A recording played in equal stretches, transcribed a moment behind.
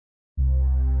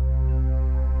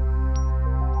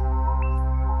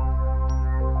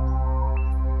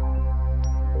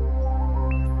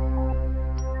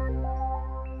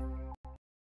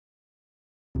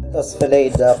Tapos fillet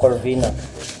the Corvina.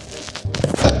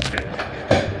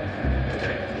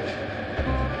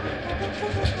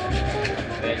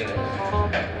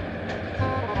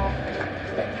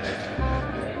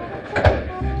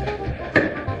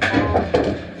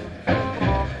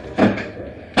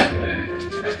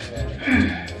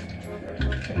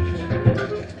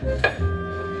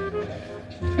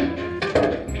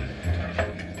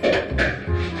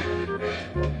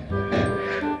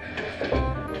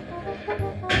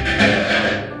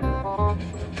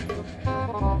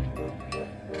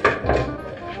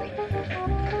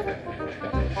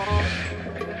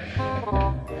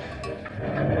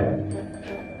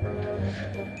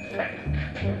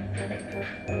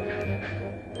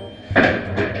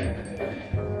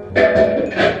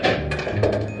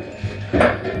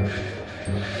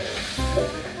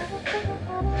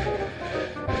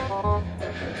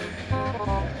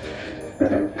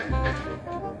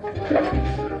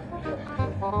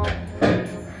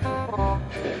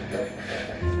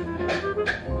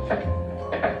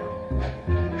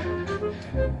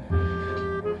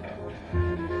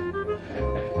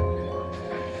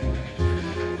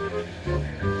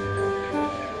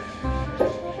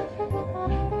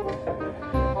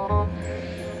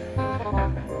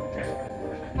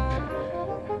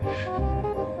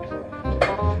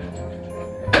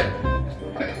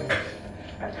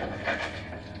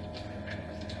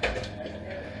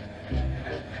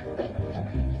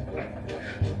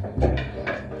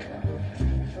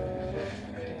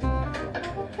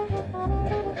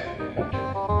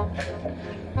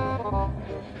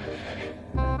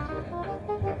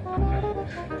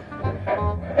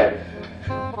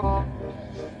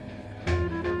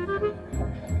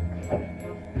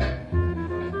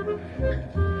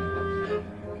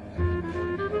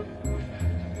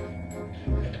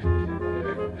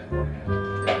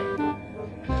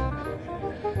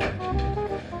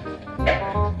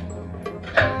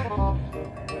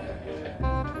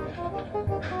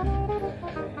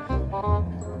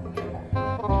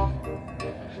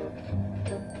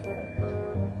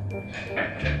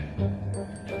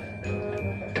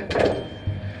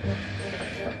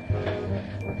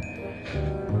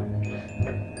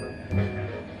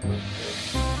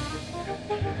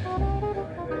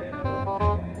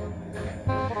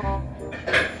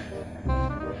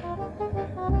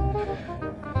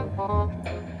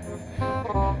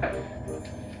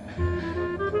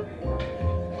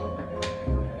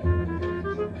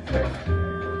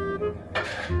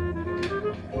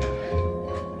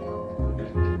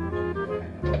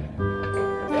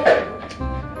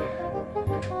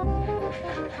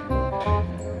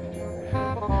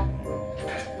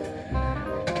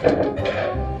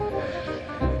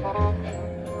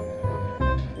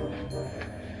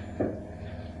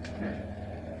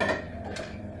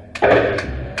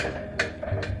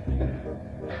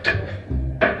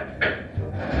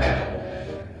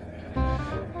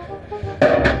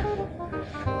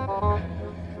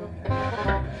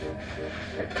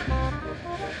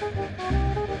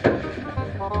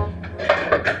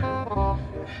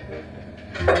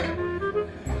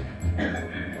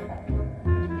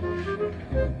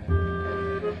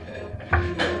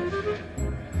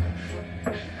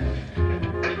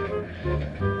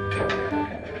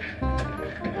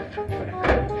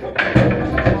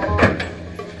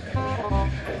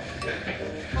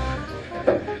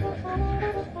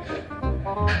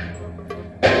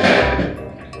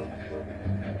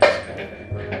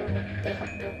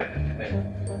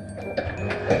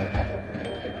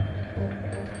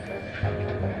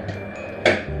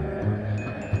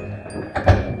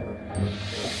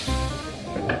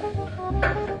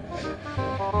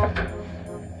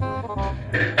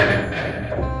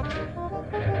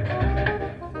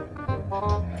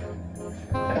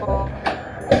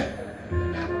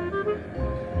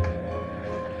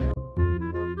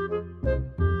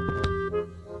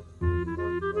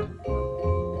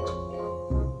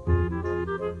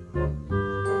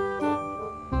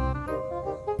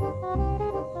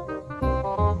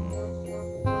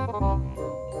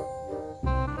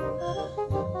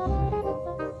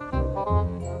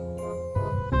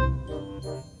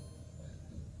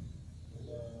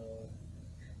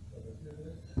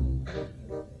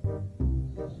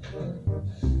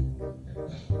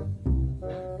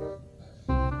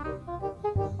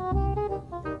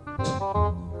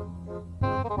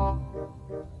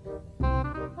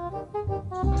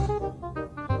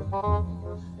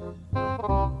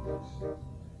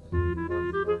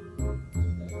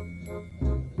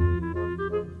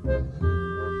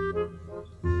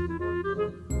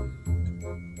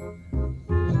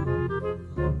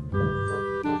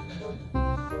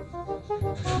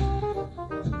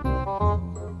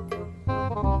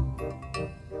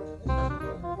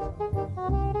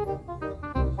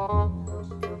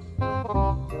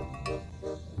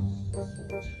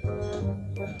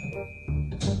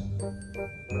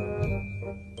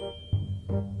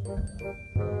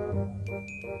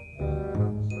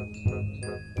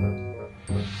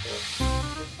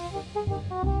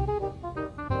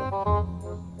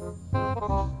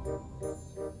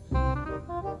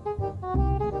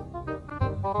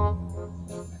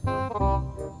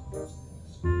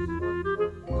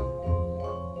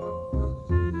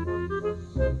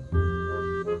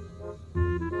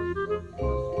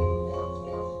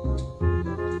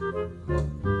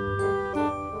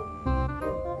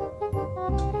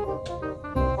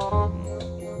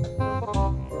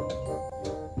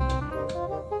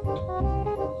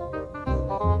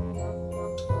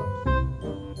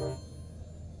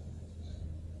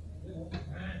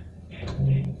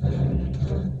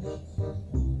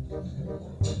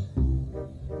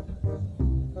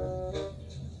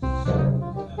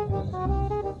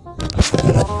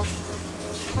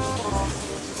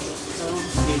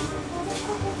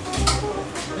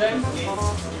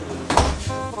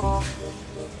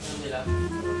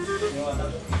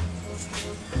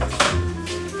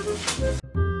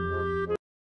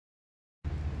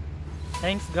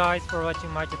 Thanks guys for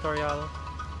watching my tutorial.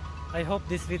 I hope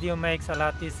this video makes a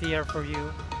lot easier for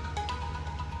you.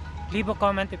 Leave a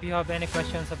comment if you have any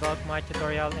questions about my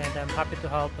tutorial, and I'm happy to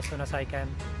help as soon as I can.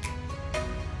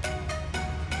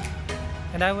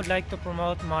 And I would like to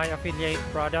promote my affiliate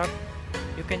product.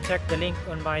 You can check the link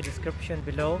on my description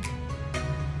below.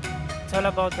 It's all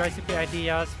about recipe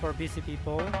ideas for busy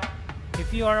people.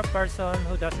 If you are a person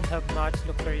who doesn't have much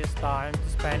luxurious time to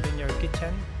spend in your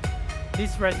kitchen,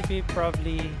 this recipe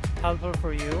probably helpful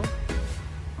for you.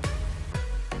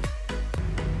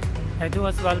 I do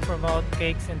as well promote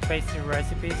cakes and pastry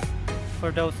recipes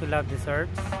for those who love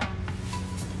desserts.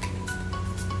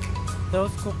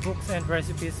 Those cookbooks and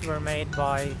recipes were made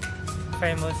by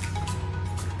famous,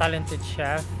 talented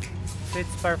chef, so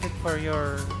it's perfect for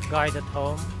your guide at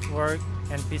home, work,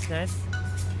 and business.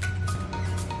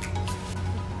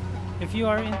 If you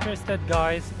are interested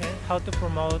guys in how to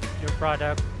promote your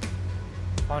product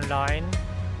online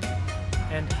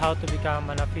and how to become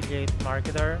an affiliate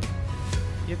marketer,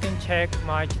 you can check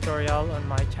my tutorial on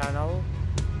my channel.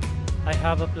 I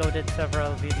have uploaded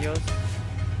several videos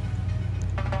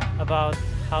about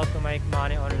how to make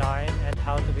money online and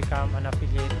how to become an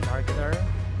affiliate marketer.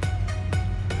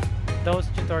 Those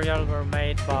tutorials were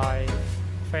made by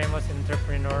famous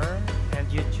entrepreneur and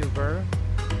YouTuber.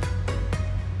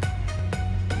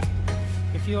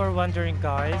 If you are wondering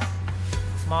guys,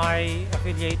 my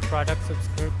affiliate product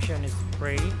subscription is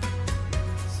free,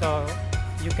 so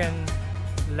you can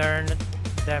learn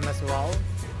them as well.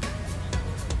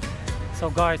 So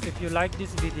guys, if you like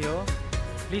this video,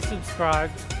 please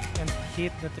subscribe and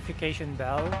hit notification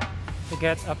bell to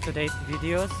get up-to-date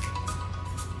videos.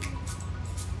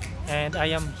 And I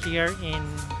am here in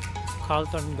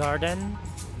Carlton Garden.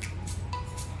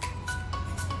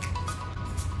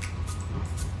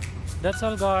 That's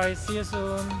all guys, see you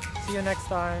soon, see you next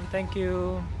time, thank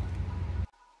you.